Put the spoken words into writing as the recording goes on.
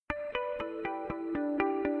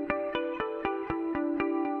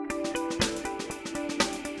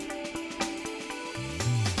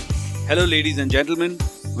Hello, ladies and gentlemen.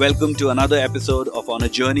 Welcome to another episode of On a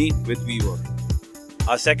Journey with Vivo.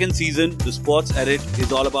 Our second season, The Sports Edit,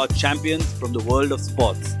 is all about champions from the world of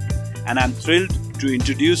sports. And I'm thrilled to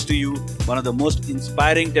introduce to you one of the most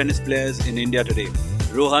inspiring tennis players in India today,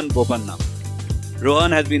 Rohan Bopanna.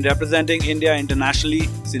 Rohan has been representing India internationally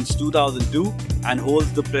since 2002 and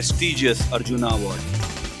holds the prestigious Arjuna Award.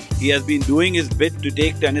 He has been doing his bit to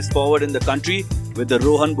take tennis forward in the country with the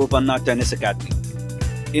Rohan Bopanna Tennis Academy.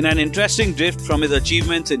 In an interesting drift from his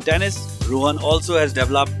achievements in tennis, Rohan also has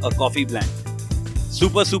developed a coffee blend.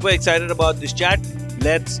 Super excited about this chat.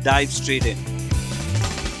 Let's dive straight in.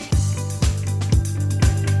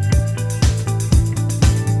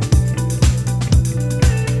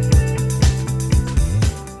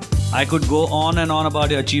 I could go on and on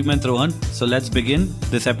about your achievements, Rohan. So let's begin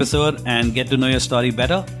this episode and get to know your story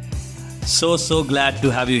better. So glad to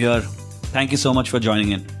have you here. Thank you so much for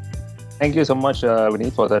joining in. Thank you so much,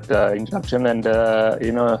 Vineet, for that introduction. And,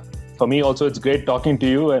 for me also, it's great talking to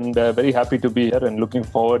you and very happy to be here and looking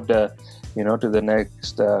forward, to the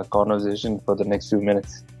next conversation for the next few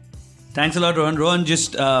minutes. Thanks a lot, Rohan. Rohan,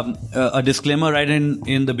 just a disclaimer right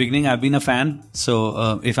in the beginning. I've been a fan.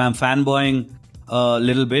 So if I'm fanboying a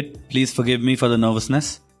little bit, please forgive me for the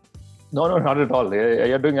nervousness. No, not at all.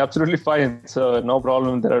 You're doing absolutely fine. So no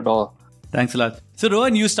problem there at all. Thanks a lot. So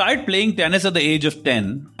Rohan, you started playing tennis at the age of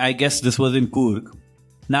 10. I guess this was in Coorg.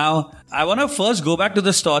 Now, I want to first go back to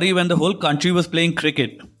the story when the whole country was playing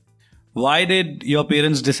cricket. Why did your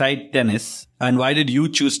parents decide tennis? And why did you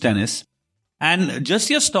choose tennis? And just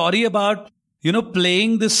your story about,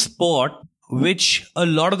 playing this sport, which a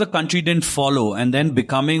lot of the country didn't follow, and then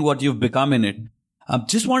becoming what you've become in it.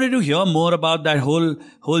 Just wanted to hear more about that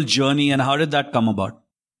whole journey and how did that come about?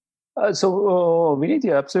 Vineet,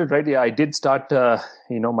 you're absolutely right. Yeah, I did start,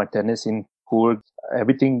 my tennis in Coorg.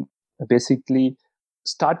 Everything basically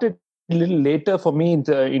started a little later for me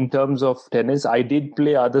in terms of tennis. I did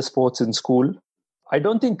play other sports in school. I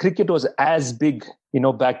don't think cricket was as big,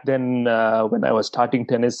 back then when I was starting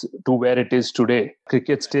tennis to where it is today.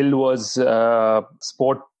 Cricket still was a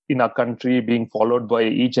sport in our country being followed by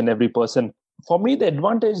each and every person. For me, the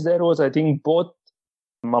advantage there was, I think, both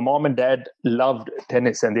my mom and dad loved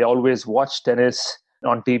tennis and they always watched tennis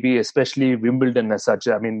on TV, especially Wimbledon as such.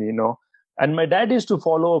 And my dad used to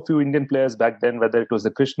follow a few Indian players back then, whether it was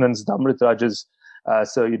the Krishnans, the Amrit Rajas.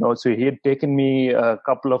 So he had taken me a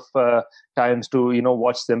couple of times to,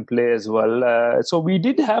 watch them play as well. So we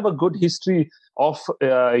did have a good history of,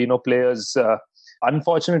 players.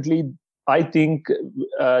 Unfortunately, I think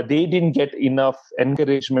they didn't get enough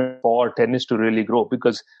encouragement for tennis to really grow,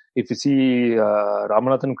 because if you see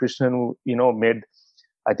Ramanathan Krishnan, made,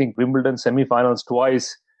 I think, Wimbledon semi-finals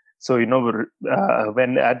twice. So,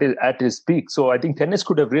 when at his peak. So I think tennis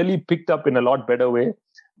could have really picked up in a lot better way.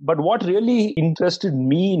 But what really interested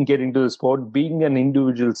me in getting to the sport, being an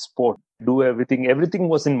individual sport, do everything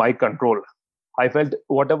was in my control. I felt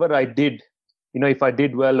whatever I did, if I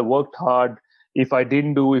did well, worked hard, if I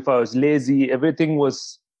didn't do, if I was lazy, everything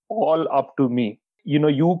was all up to me.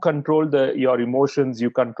 You control your emotions,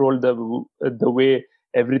 you control the way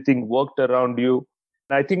everything worked around you.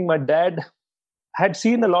 And I think my dad had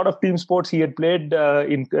seen a lot of team sports. He had played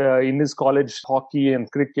in his college hockey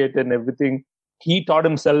and cricket and everything. He taught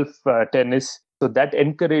himself tennis. So that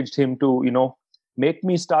encouraged him to, make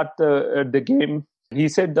me start the game. He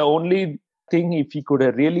said the only thing if he could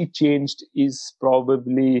have really changed is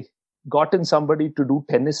probably gotten somebody to do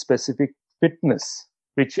tennis-specific fitness,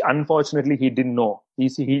 which unfortunately he didn't know.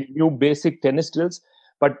 He knew basic tennis drills,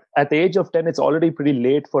 but at the age of 10, it's already pretty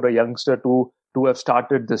late for a youngster to have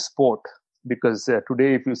started the sport. Because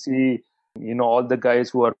today, if you see, all the guys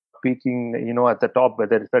who are peaking, at the top,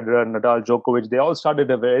 whether it's Federer, Nadal, Djokovic, they all started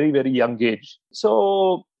at a very, very young age.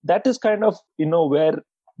 So that is kind of, where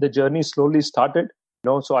the journey slowly started.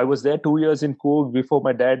 So I was there 2 years in Coorg before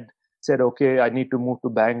my dad said, okay, I need to move to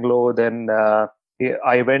Bangalore. Then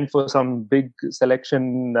I went for some big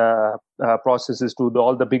selection processes to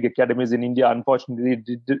all the big academies in India. Unfortunately,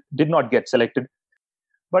 did not get selected.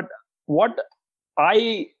 But what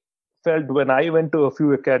I felt when I went to a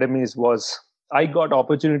few academies was I got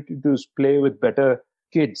opportunity to play with better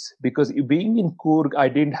kids, because being in Coorg, I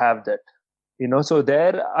didn't have that. So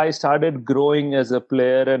there I started growing as a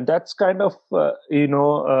player, and that's kind of,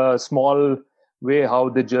 a small way how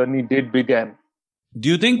the journey did begin. Do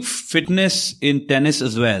you think fitness in tennis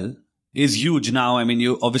as well is huge now?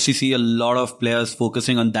 You obviously see a lot of players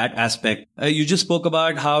focusing on that aspect. You just spoke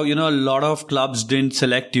about how, a lot of clubs didn't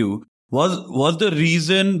select you. Was the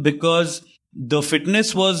reason because the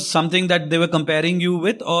fitness was something that they were comparing you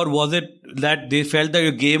with, or was it that they felt that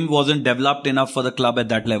your game wasn't developed enough for the club at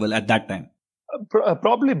that level at that time?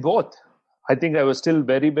 Probably both. I think I was still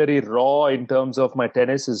very, very raw in terms of my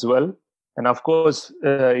tennis as well. And of course,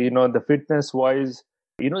 the fitness wise,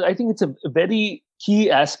 I think it's a very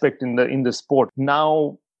key aspect in the sport.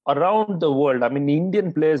 Now, around the world, I mean,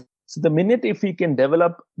 Indian players, so the minute if we can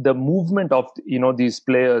develop the movement of, these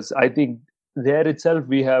players, I think there itself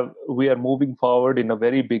we are moving forward in a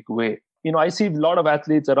very big way. I see a lot of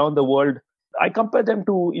athletes around the world. I compare them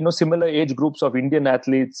to, similar age groups of Indian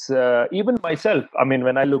athletes, even myself. I mean,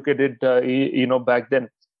 when I look at it, back then,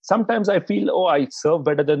 sometimes I feel, I serve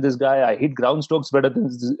better than this guy. I hit ground strokes better than,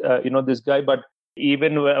 this guy. But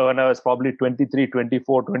even when I was probably 23,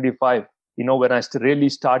 24, 25, when I really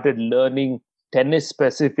started learning tennis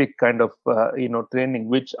specific kind of, training,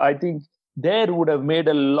 which I think there would have made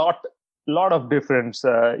a lot of difference,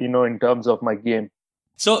 in terms of my game.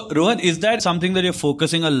 So, Rohan, is that something that you're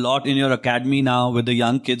focusing a lot in your academy now with the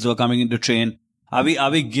young kids who are coming in to train? Are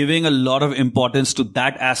we giving a lot of importance to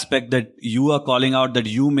that aspect that you are calling out that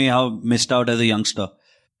you may have missed out as a youngster?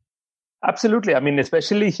 Absolutely. I mean,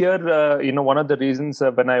 especially here, one of the reasons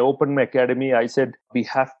when I opened my academy, I said we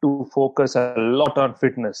have to focus a lot on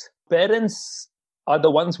fitness. Parents are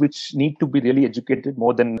the ones which need to be really educated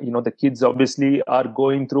more than, the kids obviously are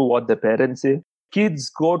going through what the parents say. Kids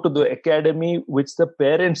go to the academy which the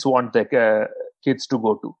parents want the kids to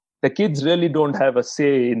go to. The kids really don't have a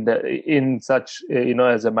say in such,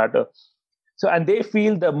 as a matter. So, and they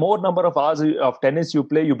feel the more number of hours of tennis you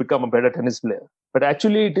play, you become a better tennis player. But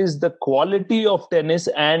actually it is the quality of tennis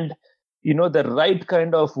and, the right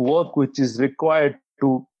kind of work which is required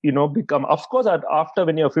to, become, of course, after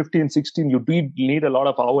when you're 15, 16, you do need a lot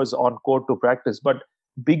of hours on court to practice. But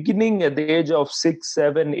beginning at the age of 6,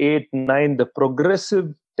 7, 8, 9, the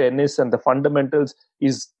progressive tennis and the fundamentals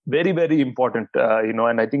is very, very important,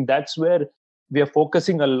 and I think that's where we are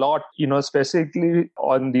focusing a lot, specifically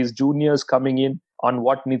on these juniors coming in on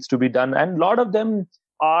what needs to be done. And a lot of them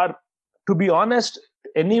are, to be honest,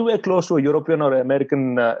 anywhere close to a European or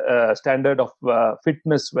American standard of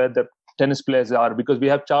fitness where the tennis players are, because we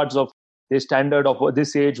have charts of the standard of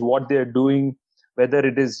this age, what they're doing, whether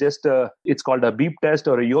it is just it's called a beep test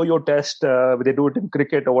or a yo-yo test, they do it in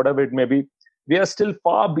cricket or whatever it may be. We are still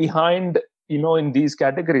far behind, in these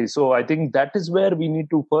categories. So I think that is where we need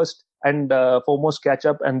to first and foremost catch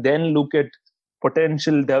up and then look at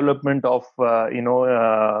potential development of,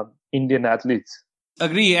 Indian athletes.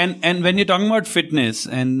 Agree. And when you're talking about fitness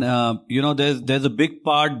and, there's a big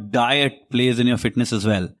part diet plays in your fitness as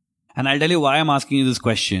well. And I'll tell you why I'm asking you this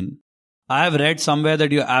question. I have read somewhere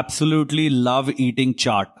that you absolutely love eating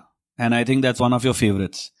chaat. And I think that's one of your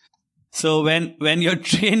favorites. So when you're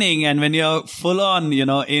training and when you're full on,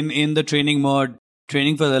 in the training mode,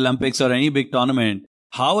 training for the Olympics or any big tournament,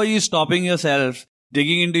 how are you stopping yourself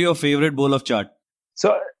digging into your favorite bowl of chaat?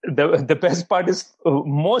 So the best part is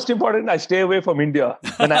most important. I stay away from India.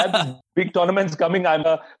 When I have big tournaments coming, I'm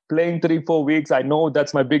playing 3-4 weeks. I know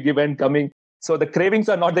that's my big event coming. So the cravings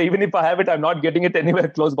are not there. Even if I have it, I'm not getting it anywhere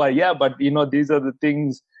close by. Yeah, but these are the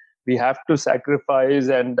things we have to sacrifice.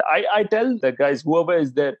 And I tell the guys, whoever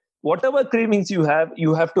is there, whatever cravings you have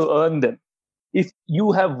to earn them. If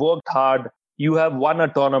you have worked hard, you have won a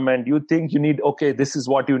tournament, you think you need, okay, this is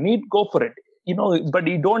what you need, go for it. But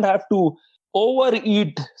you don't have to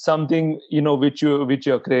overeat something, which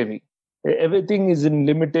you're craving. Everything is in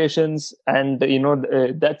limitations, and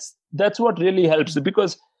that's what really helps,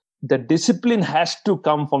 because the discipline has to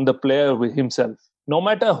come from the player with himself. No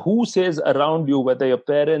matter who says around you, whether your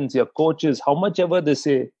parents, your coaches, how much ever they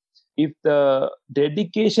say, if the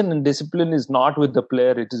dedication and discipline is not with the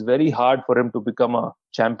player, it is very hard for him to become a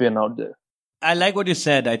champion out there. I like what you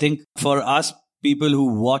said. I think for us people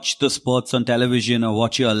who watch the sports on television or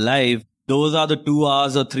watch you live, those are the 2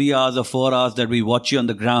 hours or 3 hours or 4 hours that we watch you on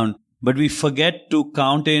the ground. But we forget to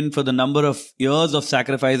count in for the number of years of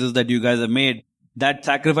sacrifices that you guys have made. That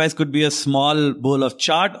sacrifice could be a small bowl of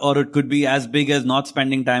chaat, or it could be as big as not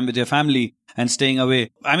spending time with your family and staying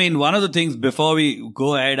away. I mean, one of the things before we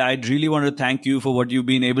go ahead, I'd really want to thank you for what you've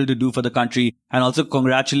been able to do for the country, and also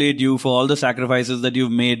congratulate you for all the sacrifices that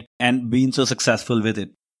you've made and been so successful with it.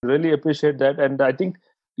 Really appreciate that. And I think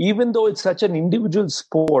even though it's such an individual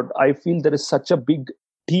sport, I feel there is such a big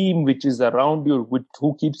team which is around you,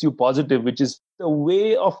 who keeps you positive, which is the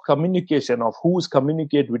way of communication, of who's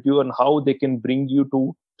communicate with you and how they can bring you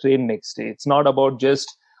to train next day. It's not about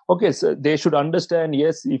just, okay, so they should understand,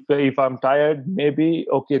 yes, if I'm tired, maybe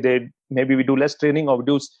we do less training or we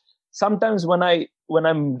do sometimes when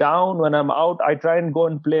I'm down, when I'm out, I try and go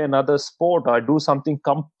and play another sport or do something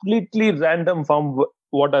completely random from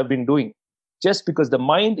what I've been doing, just because the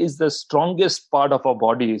mind is the strongest part of our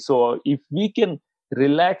body. So if we can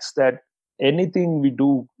relax that, anything we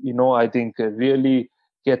do, I think really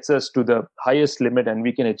gets us to the highest limit and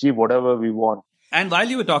we can achieve whatever we want. And while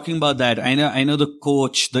you were talking about that, I know the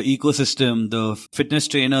coach, the ecosystem, the fitness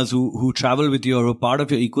trainers who travel with you or are part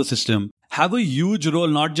of your ecosystem have a huge role,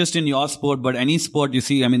 not just in your sport, but any sport you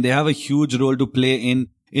see. I mean, they have a huge role to play in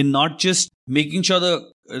not just making sure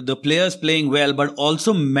the players playing well, but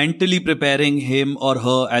also mentally preparing him or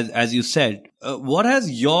her, as you said. What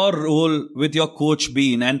has your role with your coach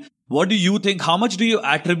been? And what do you think? How much do you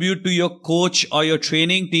attribute to your coach or your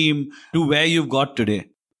training team to where you've got today?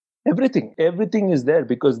 Everything is there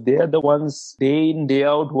because they are the ones day in, day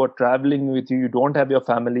out who are traveling with you. You don't have your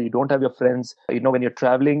family, you don't have your friends. When you're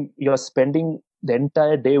traveling, you're spending the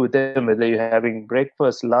entire day with them, whether you're having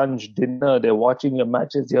breakfast, lunch, dinner, they're watching your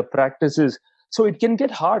matches, your practices. So it can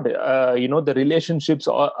get hard. The relationships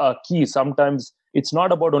are key. Sometimes it's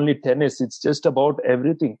not about only tennis. It's just about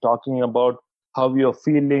everything, talking about how you're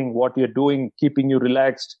feeling, what you're doing, keeping you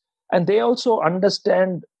relaxed. And they also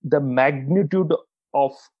understand the magnitude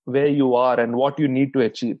of where you are and what you need to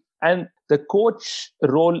achieve. And the coach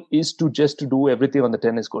role is to do everything on the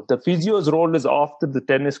tennis court. The physio's role is after the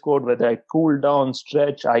tennis court, whether I cool down,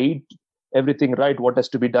 stretch, I eat everything right, what has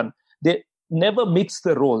to be done. They never mix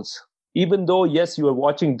the roles. Even though, yes, you are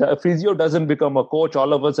watching, the physio doesn't become a coach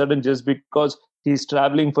all of a sudden just because he's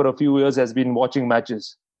traveling for a few years, has been watching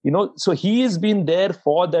matches. So he has been there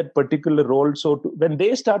for that particular role. So when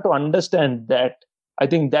they start to understand that, I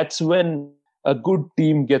think that's when a good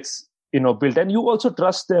team gets built, and you also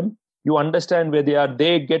trust them. You understand where they are.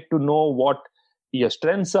 They get to know what your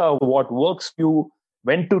strengths are, what works for you,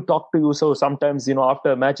 when to talk to you. So sometimes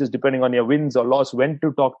after matches, depending on your wins or loss, when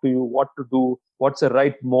to talk to you, what to do, what's the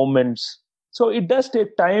right moments. So it does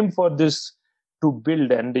take time for this to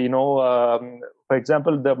build. And for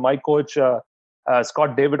example, my coach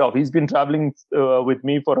Scott Davidoff, he's been traveling with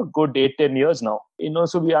me for a good 8-10 years now.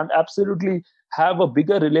 So we absolutely have a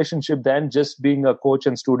bigger relationship than just being a coach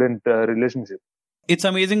and student relationship. It's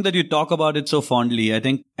amazing that you talk about it so fondly. I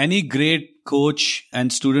think any great coach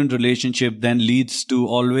and student relationship then leads to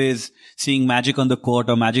always seeing magic on the court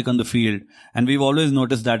or magic on the field. And we've always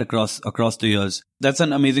noticed that across the years. That's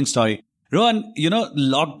an amazing story. Rohan,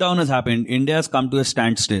 lockdown has happened. India has come to a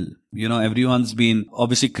standstill. Everyone's been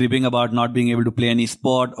obviously cribbing about not being able to play any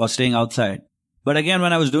sport or staying outside. But again,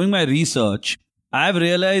 when I was doing my research, I've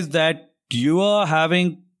realized that you are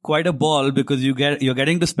having quite a ball because you're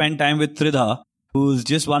getting to spend time with Tridha, who's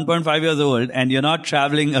just 1.5 years old, and you're not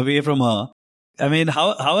traveling away from her. I mean,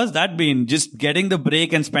 how has that been? Just getting the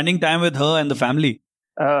break and spending time with her and the family.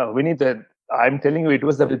 Vineet, I'm telling you, it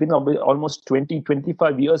was within almost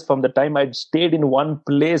 20-25 years from the time I'd stayed in one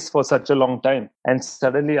place for such a long time. And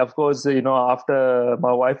suddenly, of course, after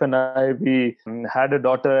my wife and I, we had a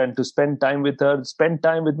daughter, and to spend time with her, spend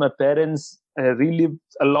time with my parents, relive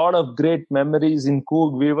a lot of great memories in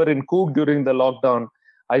Coorg. We were in Coorg during the lockdown.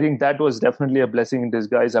 I think that was definitely a blessing in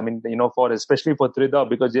disguise. I mean, especially for Tridha,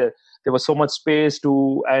 because there was so much space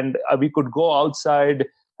and we could go outside,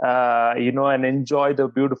 and enjoy the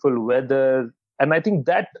beautiful weather. And I think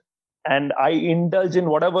that, and I indulge in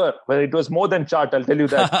whatever, whether it was more than chart, I'll tell you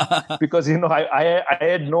that, because, I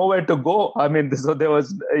had nowhere to go. I mean, so there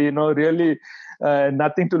was, really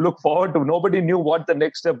nothing to look forward to. Nobody knew what the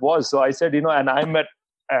next step was. So I said, and I'm at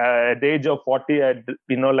the age of 40, I,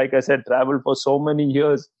 like I said, traveled for so many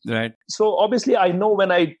years. Right. So obviously I know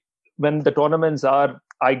when the tournaments are,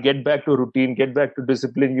 I get back to routine, get back to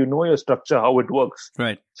discipline, your structure, how it works.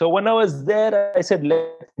 Right. So when I was there, I said,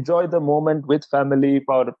 let's enjoy the moment with family,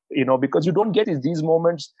 because you don't get these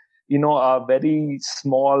moments, are very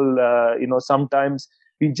small. Sometimes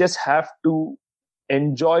we just have to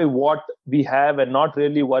enjoy what we have and not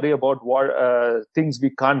really worry about what things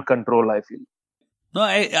we can't control, I feel. No,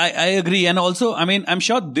 I agree. And also, I mean, I'm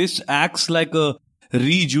sure this acts like a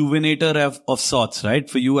rejuvenator of sorts, right?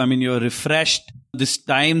 For you, I mean, you're refreshed. This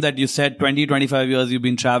time that you said 20-25 years you've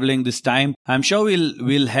been traveling, this time I'm sure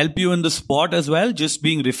will help you in the sport as well, just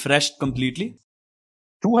being refreshed completely.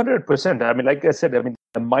 200%. I mean, like I said,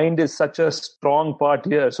 the mind is such a strong part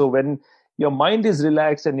here. So when your mind is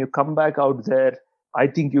relaxed and you come back out there, I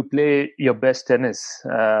think you play your best tennis,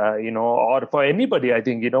 or for anybody. I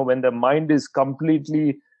think, when the mind is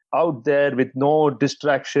completely out there with no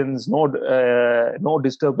distractions, no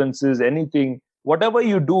disturbances, anything. Whatever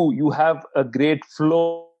you do, you have a great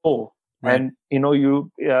flow, right. And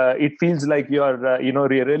it feels like you're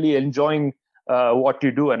really enjoying what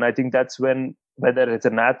you do. And I think that's when, whether it's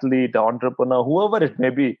an athlete, entrepreneur, whoever it may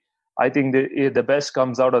be, I think the best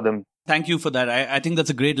comes out of them. Thank you for that. I think that's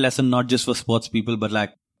a great lesson, not just for sports people, but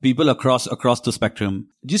like people across the spectrum.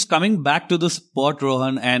 Just coming back to the sport,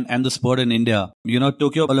 Rohan, and the sport in India.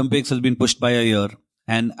 Tokyo Olympics has been pushed by a year.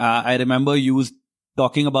 And I remember you was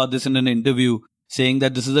talking about this in an interview, saying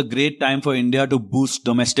that this is a great time for India to boost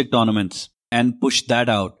domestic tournaments and push that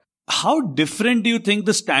out. How different do you think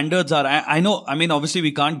the standards are? I know, obviously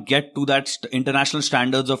we can't get to that international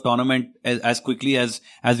standards of tournament as quickly as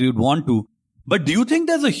we would want to. But do you think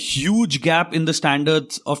there's a huge gap in the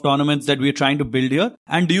standards of tournaments that we're trying to build here?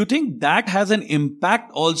 And do you think that has an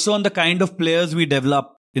impact also on the kind of players we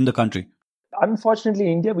develop in the country?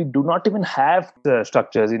 Unfortunately, India, we do not even have the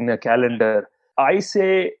structures in a calendar. I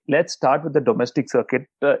say, let's start with the domestic circuit.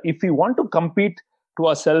 If we want to compete to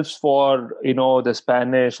ourselves for, the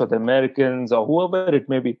Spanish or the Americans or whoever it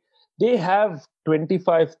may be, they have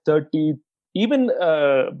 25, 30, even,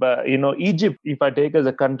 Egypt, if I take as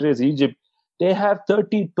a country as Egypt, they have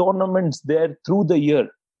 30 tournaments there through the year.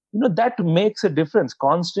 That makes a difference.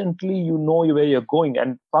 Constantly, you know where you're going.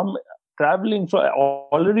 And from traveling,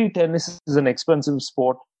 already tennis is an expensive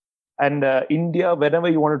sport. And India, whenever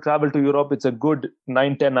you want to travel to Europe, it's a good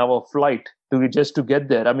 9-10 hour flight just to get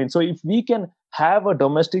there. So if we can have a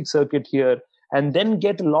domestic circuit here and then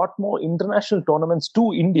get a lot more international tournaments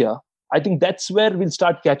to India, I think that's where we'll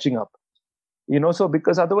start catching up. So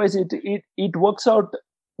because otherwise it works out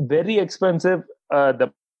very expensive.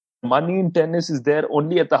 The money in tennis is there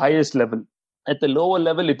only at the highest level. At the lower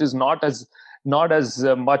level, it is not as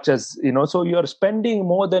much as, so you're spending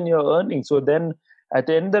more than you're earning. So then at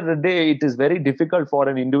the end of the day, it is very difficult for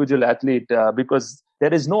an individual athlete because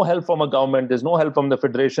there is no help from a government. There's no help from the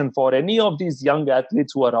federation for any of these young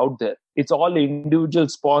athletes who are out there. It's all individual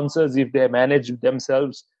sponsors if they manage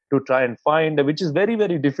themselves to try and find, which is very,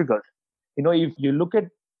 very difficult. If you look at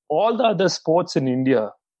all the other sports in India,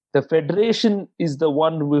 the federation is the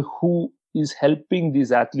one who is helping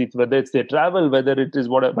these athletes, whether it's their travel, whether it is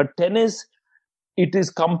whatever. But tennis, it is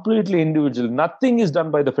completely individual. Nothing is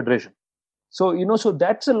done by the federation. So, so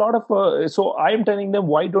that's a lot of, so I'm telling them,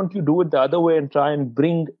 why don't you do it the other way and try and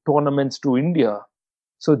bring tournaments to India?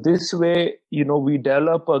 So this way, we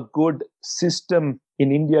develop a good system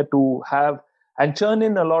in India to have and churn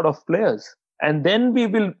in a lot of players. And then we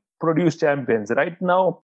will produce champions. Right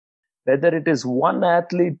now, whether it is one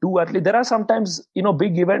athlete, two athletes, there are sometimes,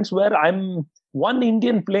 big events where I'm one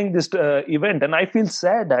Indian playing this event and I feel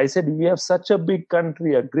sad. I said, we have such a big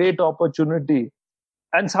country, a great opportunity.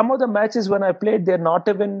 And some of the matches when I played, they're not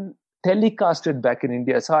even telecasted back in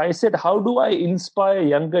India. So I said, how do I inspire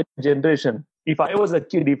younger generation? If I was a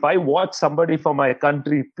kid, if I watch somebody from my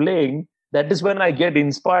country playing, that is when I get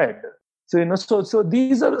inspired. So, so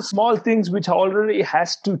these are the small things which already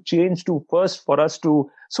has to change to first for us to.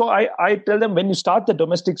 So I tell them, when you start the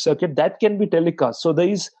domestic circuit, that can be telecast. So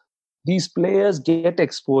these players get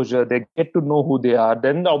exposure, they get to know who they are.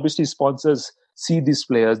 Then obviously sponsors see these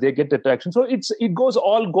players, they get attraction. So it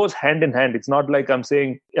goes hand in hand. It's not like I'm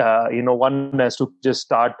saying, one has to just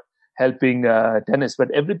start helping tennis, but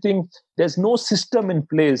everything, there's no system in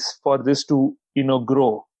place for this to,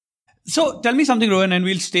 grow. So tell me something, Rohan, and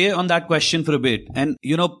we'll stay on that question for a bit. And,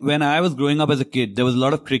 when I was growing up as a kid, there was a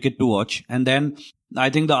lot of cricket to watch. And then I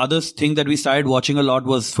think the other thing that we started watching a lot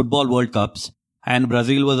was football World Cups. And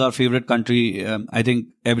Brazil was our favorite country. I think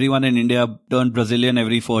everyone in India turned Brazilian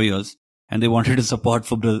every 4 years. And they wanted to support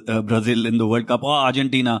for Brazil in the World Cup, or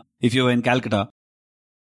Argentina if you were in Calcutta.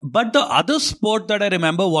 But the other sport that I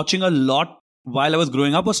remember watching a lot while I was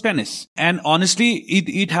growing up was tennis. And honestly,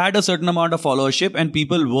 it had a certain amount of followership and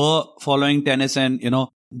people were following tennis. And,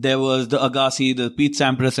 there was the Agassi, the Pete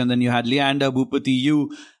Sampras, and then you had Leander, Bhupati,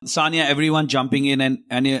 you, Sania, everyone jumping in and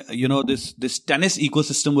this tennis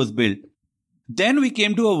ecosystem was built. Then we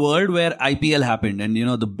came to a world where IPL happened and,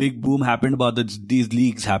 the big boom happened about these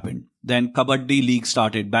leagues happened. Then Kabaddi league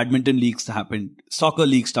started, badminton leagues happened, soccer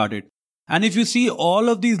league started. And if you see, all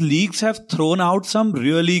of these leagues have thrown out some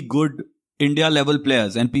really good India level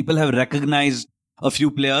players and people have recognized a few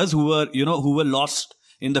players who were lost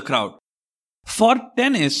in the crowd. For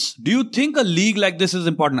tennis, do you think a league like this is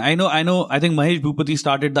important? I think Mahesh Bhupati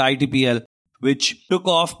started the ITPL, which took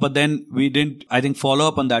off, but then we didn't, follow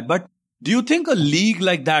up on that. But do you think a league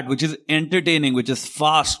like that, which is entertaining, which is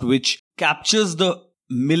fast, which captures the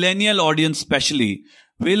millennial audience especially,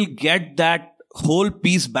 will get that whole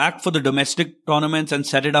piece back for the domestic tournaments and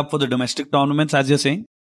set it up for the domestic tournaments, as you're saying?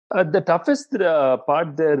 The toughest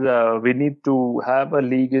part there we need to have a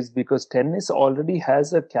league is because tennis already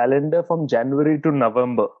has a calendar from January to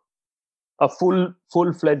November, a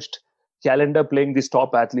full-fledged calendar playing these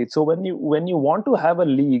top athletes. So when you want to have a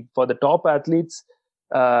league for the top athletes,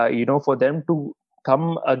 for them to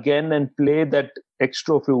come again and play that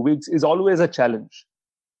extra few weeks is always a challenge.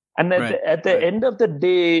 And at the end of the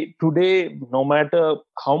day, today, no matter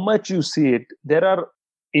how much you see it,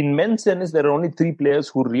 in men's tennis, there are only 3 players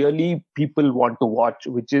who really people want to watch,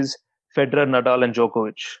 which is Federer, Nadal, and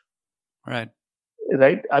Djokovic. Right?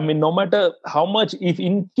 I mean, no matter how much, if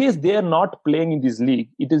in case they are not playing in this league,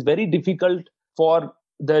 it is very difficult for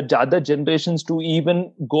the other generations to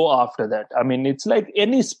even go after that. I mean, it's like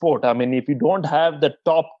any sport. I mean, if you don't have the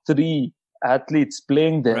top 3 athletes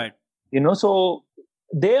playing there, so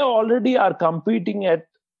they already are competing at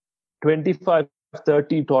 25,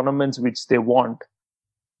 30 tournaments, which they want.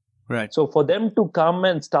 Right. So for them to come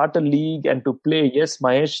and start a league and to play, yes,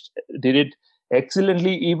 Mahesh did it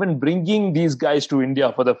excellently, even bringing these guys to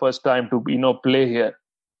India for the first time to play here.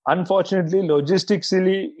 Unfortunately,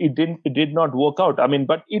 logistically, it did not work out. I mean,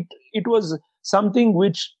 but it was something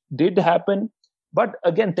which did happen. But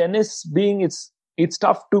again, tennis being it's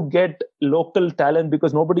tough to get local talent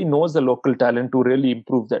because nobody knows the local talent to really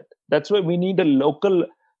improve that. That's why we need a local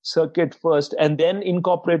circuit first and then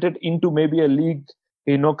incorporate it into maybe a league,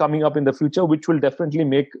 coming up in the future, which will definitely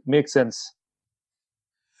make sense.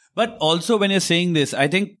 But also when you're saying this,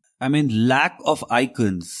 lack of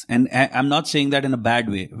icons, and I'm not saying that in a bad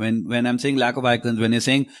way. When I'm saying lack of icons, when you're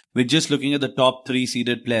saying we're just looking at the top 3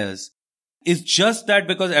 seeded players, it's just that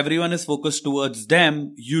because everyone is focused towards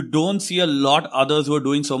them, you don't see a lot others who are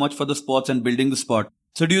doing so much for the sports and building the sport.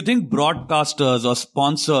 So do you think broadcasters or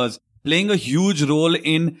sponsors playing a huge role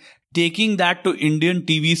in taking that to Indian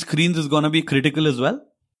TV screens is going to be critical as well?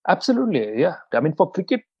 Absolutely, yeah. I mean, for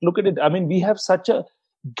cricket, look at it. I mean, we have such a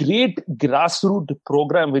great grassroots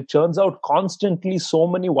program which churns out constantly so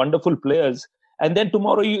many wonderful players. And then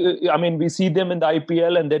tomorrow, we see them in the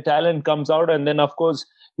IPL and their talent comes out. And then, of course,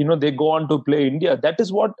 they go on to play India. That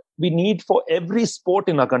is what we need for every sport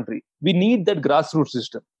in our country. We need that grassroots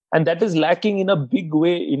system. And that is lacking in a big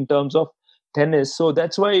way in terms of tennis. So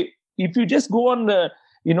that's why if you just go on,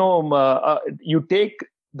 you take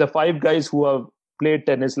the 5 guys who have played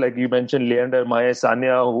tennis, like you mentioned, Leander, Mahesh,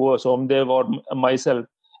 Sania, Somdev or myself,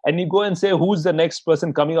 and you go and say, who's the next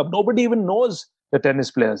person coming up? Nobody even knows the tennis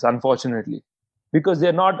players, unfortunately, because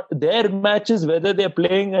they're not their matches, whether they're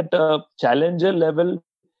playing at a challenger level,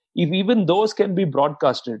 if even those can be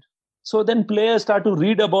broadcasted. So then players start to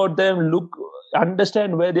read about them,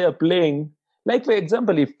 understand where they are playing. Like, for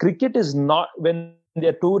example, if cricket is not, when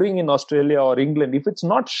they're touring in Australia or England, if it's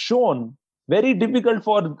not shown, very difficult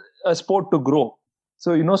for a sport to grow.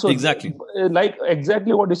 So, exactly like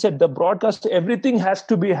exactly what you said, the broadcast, everything has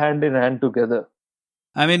to be hand in hand together.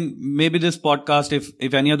 I mean, maybe this podcast,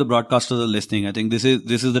 if any of the broadcasters are listening, I think this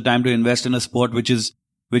is the time to invest in a sport which is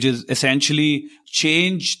essentially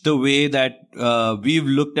change the way that we've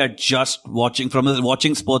looked at just watching from a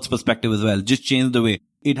watching sports perspective as well. Just change the way.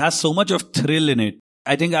 It has so much of thrill in it.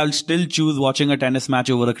 I think I'll still choose watching a tennis match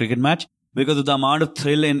over a cricket match because of the amount of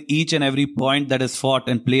thrill in each and every point that is fought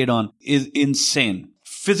and played on is insane.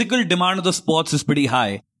 Physical demand of the sports is pretty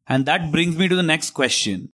high. And that brings me to the next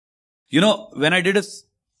question. When I did a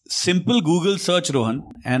simple Google search, Rohan,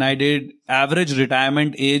 and I did average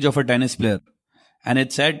retirement age of a tennis player, and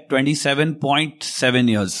it said 27.7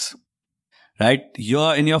 years, right?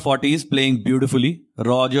 You're in your 40s playing beautifully.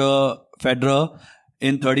 Roger Federer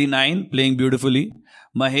in 39 playing beautifully.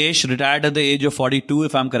 Mahesh retired at the age of 42,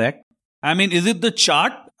 if I'm correct. I mean, is it the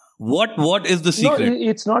chart? What is the secret? No,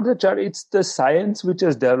 it's not the chart. It's the science which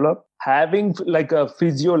has developed. Having like a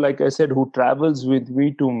physio, like I said, who travels with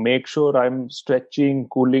me to make sure I'm stretching,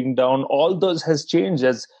 cooling down, all those has changed,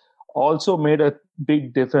 has also made a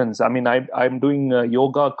big difference. I mean, I'm doing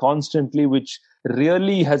yoga constantly, which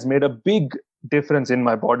really has made a big difference in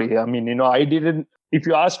my body. I mean, if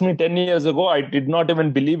you asked me 10 years ago, I did not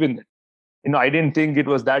even believe in it. I didn't think it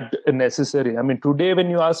was that necessary. I mean, today when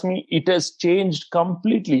you ask me, it has changed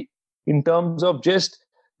completely in terms of just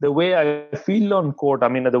the way I feel on court. I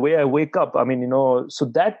mean, the way I wake up. I mean, so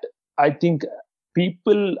that I think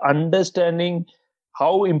people understanding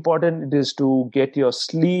how important it is to get your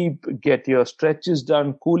sleep, get your stretches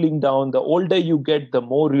done, cooling down. The older you get, the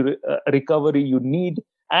more recovery you need.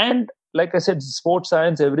 And like I said, sports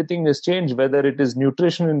science, everything has changed, whether it is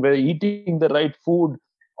nutrition and whether eating the right food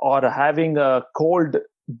or having a cold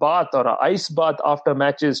bath or an ice bath after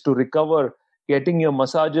matches to recover, getting your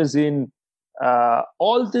massages in.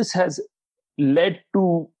 All this has led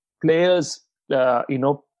to players,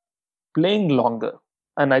 playing longer.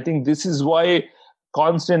 And I think this is why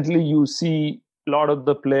constantly you see a lot of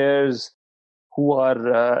the players who are,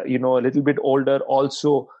 a little bit older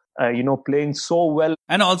also playing so well.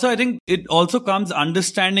 And also, I think it also comes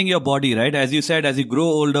understanding your body, right? As you said, as you grow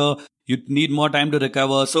older, you need more time to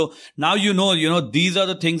recover. So now these are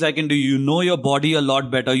the things I can do. You know your body a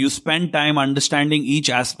lot better. You spend time understanding each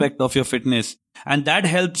aspect of your fitness. And that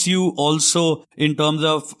helps you also in terms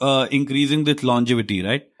of increasing the longevity,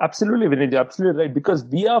 right? Absolutely, Vinay, absolutely right. Because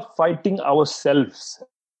we are fighting ourselves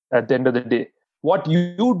at the end of the day. What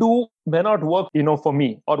you do may not work, for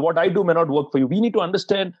me, or what I do may not work for you. We need to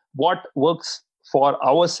understand what works for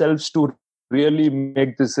ourselves to really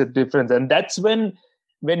make this a difference. And that's when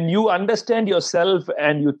you understand yourself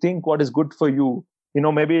and you think what is good for you.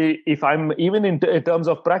 Maybe if I'm even in terms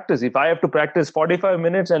of practice, if I have to practice 45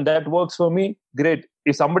 minutes and that works for me, great.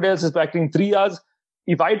 If somebody else is practicing 3 hours,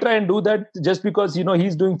 if I try and do that just because,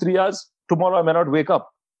 he's doing 3 hours, tomorrow I may not wake up.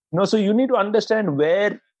 So you need to understand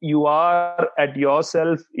where you are at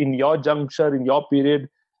yourself in your juncture, in your period.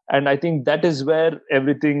 And I think that is where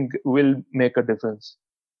everything will make a difference.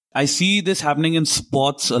 I see this happening in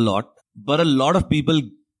sports a lot, but a lot of people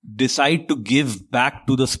decide to give back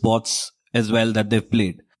to the sports as well that they've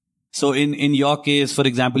played. So in your case, for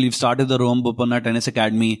example, you've started the Rohan Bopanna Tennis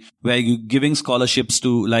Academy where you're giving scholarships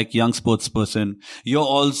to like young sports person. You're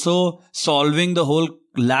also solving the whole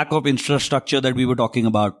lack of infrastructure that we were talking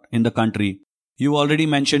about in the country. You already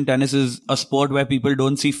mentioned tennis is a sport where people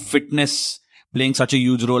don't see fitness playing such a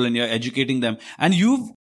huge role, and you're educating them. And you've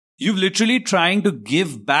literally trying to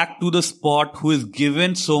give back to the sport who has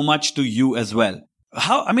given so much to you as well.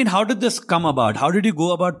 How did this come about? How did you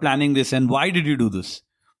go about planning this, and why did you do this?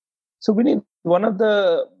 So Vinny, one of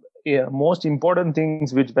the most important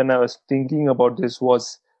things which when I was thinking about this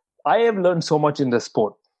was I have learned so much in the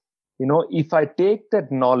sport. If I take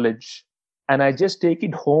that knowledge and I just take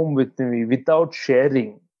it home with me without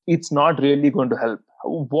sharing, it's not really going to help.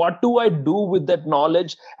 What do I do with that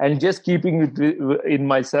knowledge and just keeping it in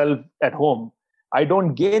myself at home? I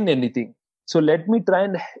don't gain anything. So let me try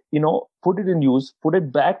and, put it in use, put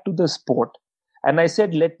it back to the sport. And I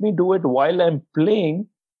said, let me do it while I'm playing,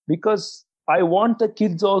 because I want the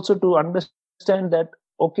kids also to understand that,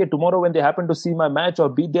 okay, tomorrow when they happen to see my match or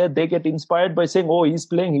be there, they get inspired by saying, oh, he's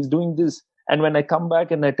playing, he's doing this. And when I come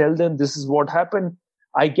back and I tell them this is what happened,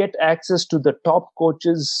 I get access to the top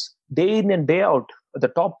coaches day in and day out, the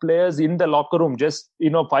top players in the locker room. Just,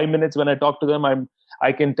 5 minutes when I talk to them,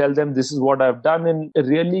 I can tell them this is what I've done, and it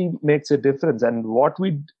really makes a difference. And what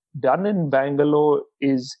we've done in Bangalore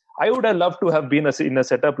is, I would have loved to have been in a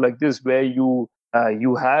setup like this where you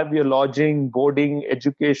have your lodging, boarding,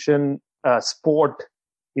 education, sport.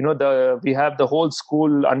 We have the whole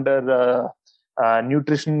school under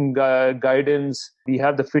nutrition guidance. We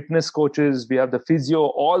have the fitness coaches. We have the physio,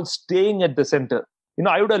 all staying at the center.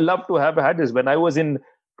 I would have loved to have had this. When I was in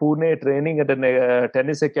Pune training at a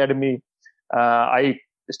tennis academy, I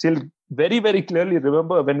still very, very clearly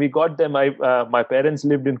remember when we got them, my parents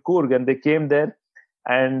lived in Coorg and they came there,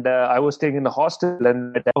 and I was staying in a hostel,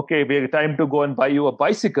 and okay, we have time to go and buy you a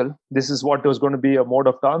bicycle. This is what was going to be a mode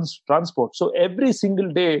of transport. So every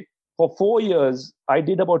single day for 4 years, I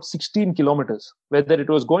did about 16 kilometers, whether it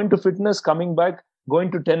was going to fitness, coming back,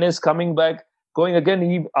 going to tennis, coming back, going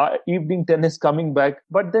again, evening tennis, coming back.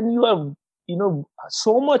 But then you have,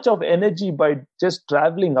 so much of energy by just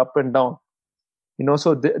traveling up and down.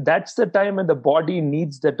 So that's the time when the body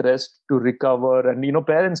needs that rest to recover. And,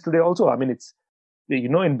 parents today also, it's,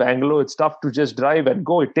 in Bangalore, it's tough to just drive and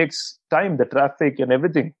go. It takes time, the traffic and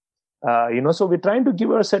everything. So we're trying to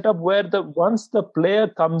give a setup where once the player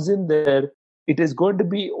comes in there, it is going to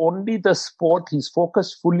be only the sport. He's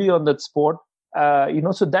focused fully on that sport.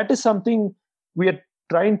 So that is something we are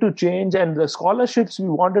trying to change. And the scholarships we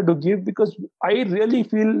wanted to give, because I really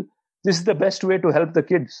feel this is the best way to help the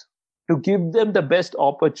kids, to give them the best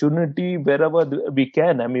opportunity wherever we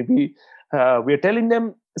can. We are telling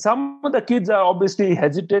them, some of the kids are obviously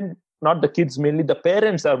hesitant, not the kids mainly, the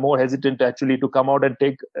parents are more hesitant actually to come out and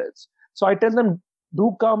take. So I tell them,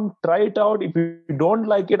 do come, try it out. If you don't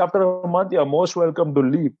like it after a month, you're most welcome to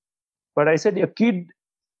leave. But I said, your kid,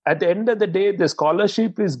 at the end of the day, the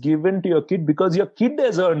scholarship is given to your kid because your kid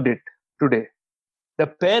has earned it today. The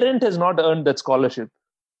parent has not earned that scholarship.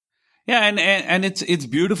 Yeah, and it's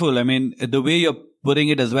beautiful. The way you're putting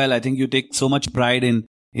it as well, I think you take so much pride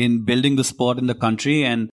in building the sport in the country,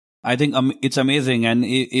 and I think it's amazing. And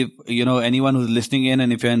if anyone who's listening in,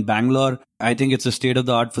 and if you're in Bangalore, I think it's a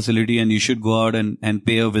state-of-the-art facility, and you should go out and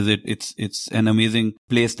pay a visit. It's an amazing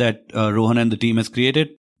place that Rohan and the team has created.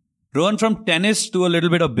 Rohan, from tennis to a little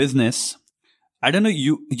bit of business, I don't know,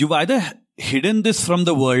 you've either hidden this from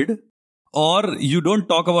the world or you don't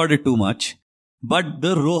talk about it too much. But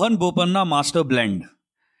the Rohan Bopanna Master Blend,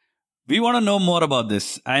 We want to know more about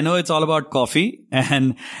this. I know it's all about coffee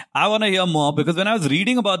and I want to hear more because when I was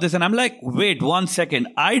reading about this and I'm like, wait 1 second,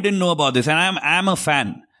 I didn't know about this and I'm a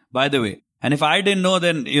fan, by the way. And if I didn't know,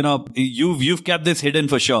 then, you've kept this hidden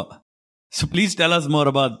for sure. So please tell us more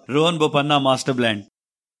about Rohan Bopanna Master Blend.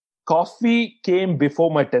 Coffee came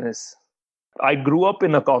before my tennis. I grew up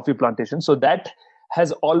in a coffee plantation. So that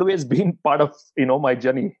has always been part of, my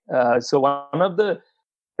journey. So one of the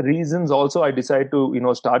reasons also I decided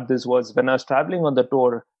to start this was when I was traveling on the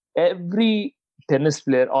tour, every tennis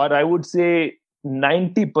player, or I would say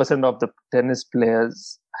 90% of the tennis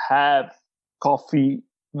players, have coffee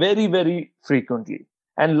very, very frequently,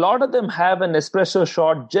 and a lot of them have an espresso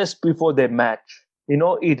shot just before their match.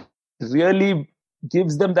 It really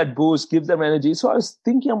gives them that boost, gives them energy. So I was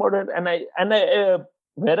thinking about it, and I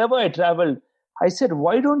wherever I traveled, I said,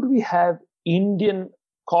 why don't we have Indian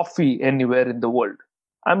coffee anywhere in the world?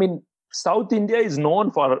 I mean, South India is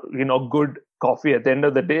known for, good coffee at the end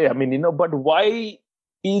of the day. I mean, but why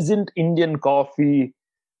isn't Indian coffee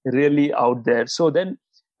really out there? So then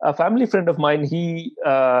a family friend of mine, he,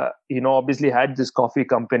 obviously had this coffee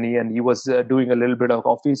company and he was doing a little bit of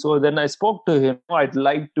coffee. So then I spoke to him. I'd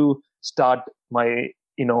like to start my,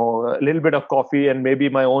 a little bit of coffee and maybe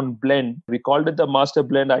my own blend. We called it the Master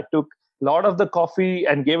Blend. I took a lot of the coffee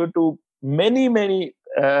and gave it to many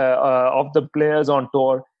of the players on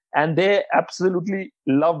tour, and they absolutely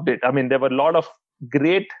loved it. I mean, there were a lot of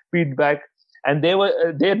great feedback, and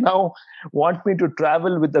they now want me to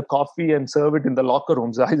travel with the coffee and serve it in the locker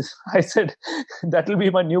rooms. I said that will be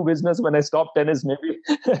my new business when I stop tennis, maybe,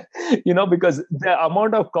 because the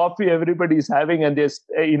amount of coffee everybody is having and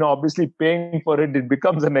they're obviously paying for it, it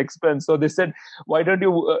becomes an expense. So they said, why don't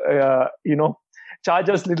you charge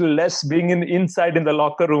us a little less being inside in the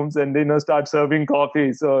locker rooms and start serving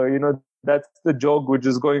coffee. So that's the joke which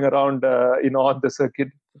is going around on the circuit.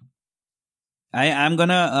 I'm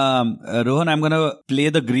gonna Rohan, I'm gonna play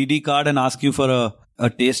the greedy card and ask you for a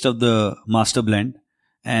taste of the Master Blend,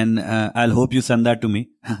 and I'll hope you send that to me.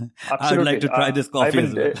 I would like to try this coffee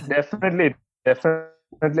as well. Definitely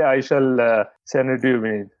I shall send it to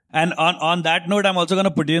you. And on that note, I'm also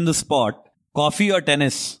gonna put you in the spot. Coffee or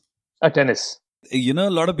tennis? Tennis. A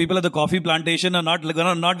lot of people at the coffee plantation are not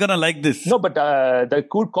gonna like this. No, but the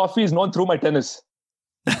good coffee is known through my tennis.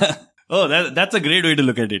 Oh, that's a great way to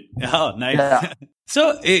look at it. Oh, nice. Yeah.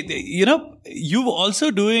 So, you've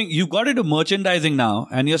got into merchandising now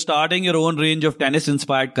and you're starting your own range of tennis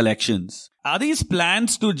inspired collections. Are these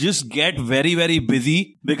plans to just get very, very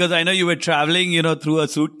busy? Because I know you were traveling, through a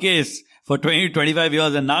suitcase for 20-25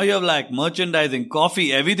 years and now you have like merchandising,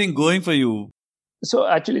 coffee, everything going for you. So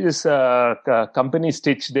actually this company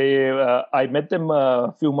Stitch, I met them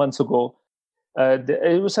a few months ago.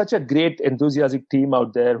 It was such a great enthusiastic team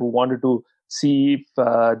out there who wanted to see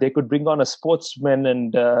if they could bring on a sportsman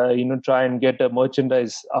and try and get a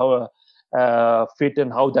merchandise fit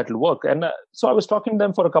and how that will work. And so I was talking to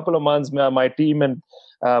them for a couple of months. My team and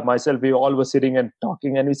myself, we all were sitting and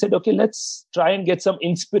talking, and we said, okay, let's try and get some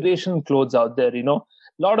inspirational clothes out there. A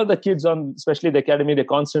lot of the kids especially the academy, they're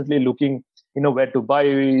constantly looking where to buy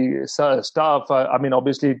stuff. I mean,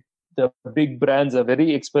 obviously the big brands are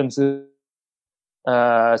very expensive.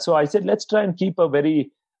 So I said, let's try and keep a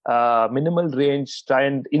very minimal range, try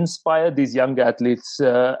and inspire these young athletes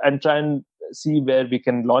and try and see where we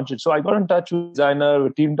can launch it. So I got in touch with the designer, we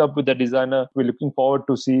teamed up with the designer. We're looking forward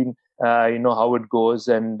to seeing, how it goes.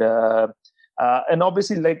 And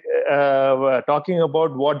obviously, talking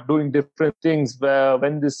about doing different things,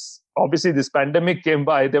 when this pandemic came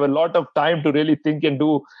by, there were a lot of time to really think and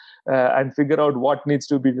do and figure out what needs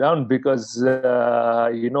to be done, because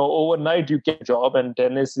overnight you get a job, and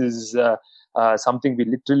tennis is something we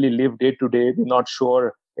literally live day to day. We're not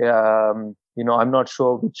sure, I'm not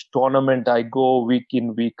sure which tournament I go week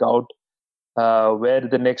in, week out, where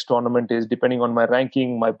the next tournament is, depending on my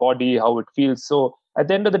ranking, my body, how it feels. So at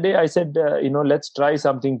the end of the day, I said, let's try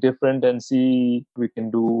something different and see what we can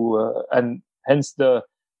do. And hence the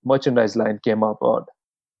merchandise line came about.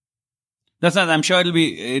 That's nice. I'm sure it'll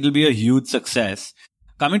be a huge success.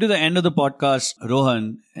 Coming to the end of the podcast,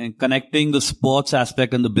 Rohan, and connecting the sports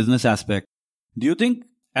aspect and the business aspect, do you think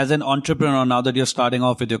as an entrepreneur, now that you're starting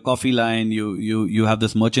off with your coffee line, you have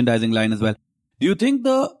this merchandising line as well, do you think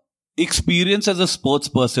the experience as a sports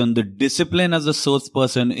person, the discipline as a sports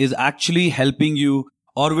person is actually helping you,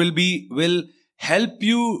 or will help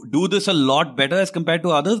you do this a lot better as compared to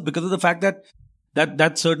others, because of the fact that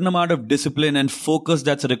certain amount of discipline and focus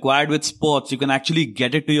that's required with sports, you can actually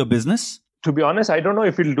get it to your business? To be honest, I don't know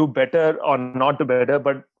if it'll do better or not better,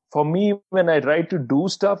 but for me, when I try to do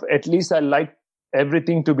stuff, at least I like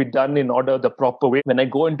everything to be done in order the proper way. When I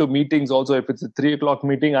go into meetings also, if it's a 3:00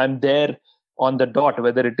 meeting, I'm there on the dot,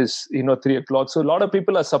 whether it is, 3:00. So a lot of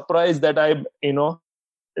people are surprised that I'm,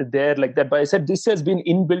 there like that. But I said, this has been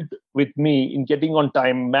inbuilt with me in getting on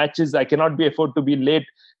time. Matches, I cannot be afford to be late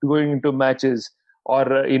going into matches, or,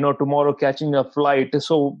 tomorrow catching a flight.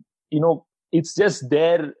 So, it's just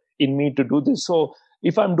there in me to do this. So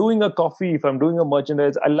if I'm doing a coffee, if I'm doing a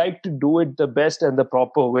merchandise, I like to do it the best and the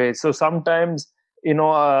proper way. So sometimes,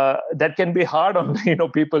 that can be hard on,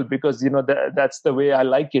 people, because, that's the way I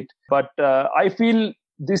like it. But I feel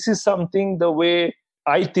this is something the way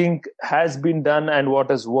I think has been done and what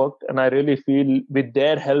has worked. And I really feel with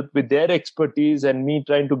their help, with their expertise, and me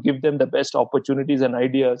trying to give them the best opportunities and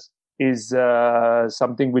ideas is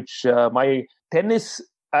something which my tennis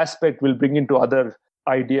aspect will bring into other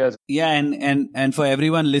ideas. Yeah, and for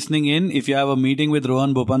everyone listening in, if you have a meeting with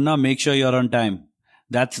Rohan Bopanna, make sure you're on time.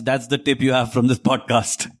 That's the tip you have from this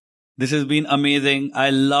podcast. This has been amazing. I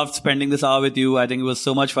loved spending this hour with you. I think it was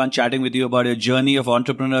so much fun chatting with you about your journey of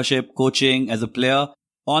entrepreneurship, coaching as a player.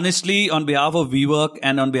 Honestly, on behalf of WeWork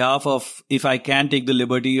and on behalf of, if I can take the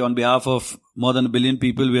liberty, on behalf of more than 1 billion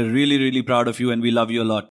people, we're really, really proud of you and we love you a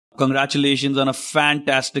lot. Congratulations on a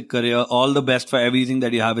fantastic career. All the best for everything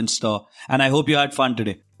that you have in store. And I hope you had fun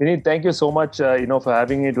today. Vineet, thank you so much, for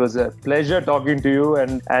having me. It was a pleasure talking to you.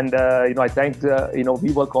 And I thank,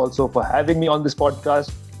 WeWork also for having me on this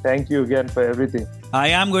podcast. Thank you again for everything. I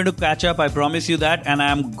am going to catch up. I promise you that. And I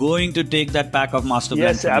am going to take that pack of Master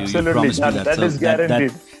Blend from you. Yes, absolutely. That is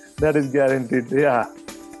guaranteed. That is guaranteed. Yeah.